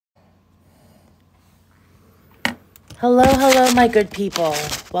Hello, hello, my good people.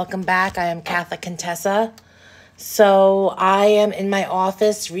 Welcome back. I am Catholic Contessa. So I am in my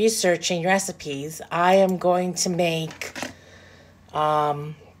office researching recipes. I am going to make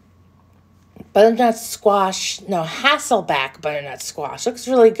butternut squash, no, Hasselback butternut squash. Looks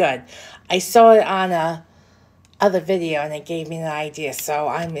really good. I saw it on a other video and it gave me an idea. So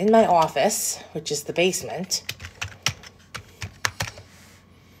I'm in my office, which is the basement,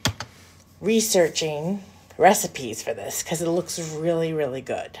 researching recipes for this because it looks really, really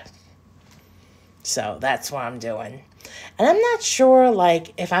good. So that's what I'm doing. And I'm not sure,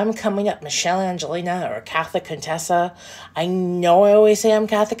 like, if I'm coming up Michelle Angelina or Catholic Contessa. I know I always say I'm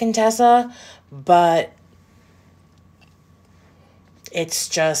Catholic Contessa, but it's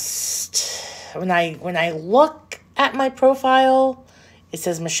just when I look at my profile, it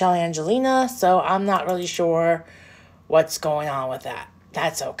says Michelle Angelina, so I'm not really sure what's going on with that.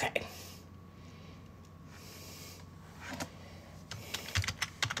 That's okay.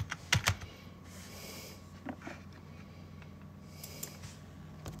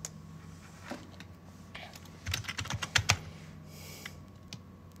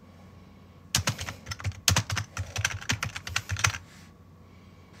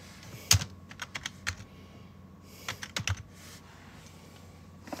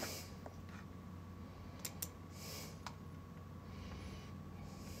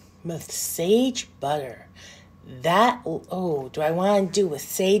 With sage butter. That, oh, do I want to do with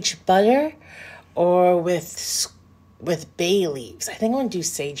sage butter or with bay leaves? I think I want to do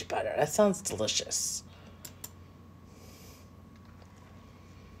sage butter. That sounds delicious.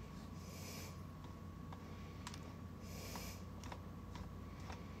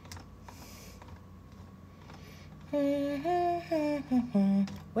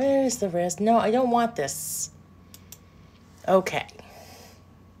 Where is the rest? No, I don't want this. Okay.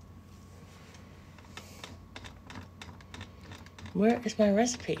 Where is my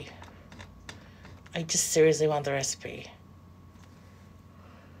recipe? I just seriously want the recipe.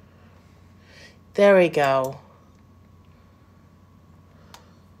 There we go.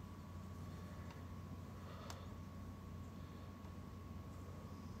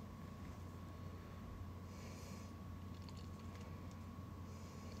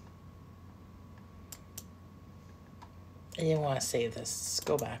 I didn't want to save this.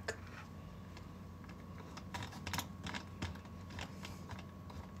 Go back.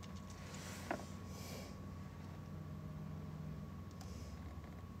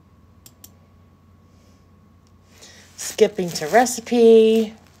 Skipping to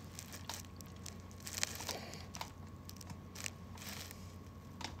recipe.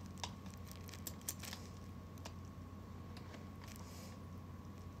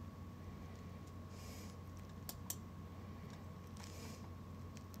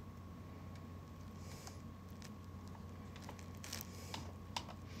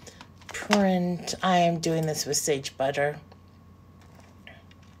 Print. I am doing this with sage butter.